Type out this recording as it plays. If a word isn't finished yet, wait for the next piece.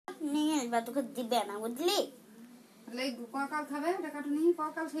বা তোকে দিবে না বুঝলি ককাল খাবে কাটু নিয়ে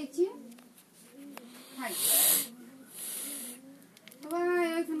ককাল খেয়েছি খাই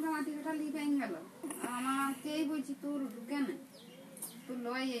ওইখানকার মাটি কাটা লিবে গেল আমাকেই বলছি তোর ঢুকে না তোর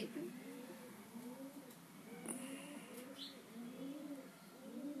লয় এইটু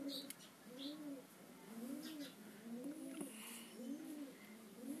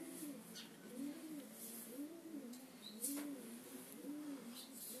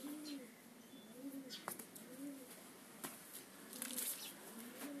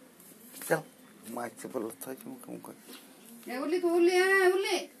चल माइक से बोलो था क्यों क्यों कर ए उली तो उली है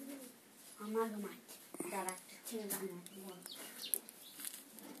उली हमारा माइक डायरेक्ट चिंगा ना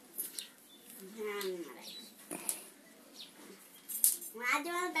हाँ आज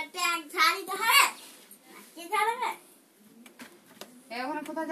मैं बेटे एक झाड़ी तो है क्या झाड़ी है ए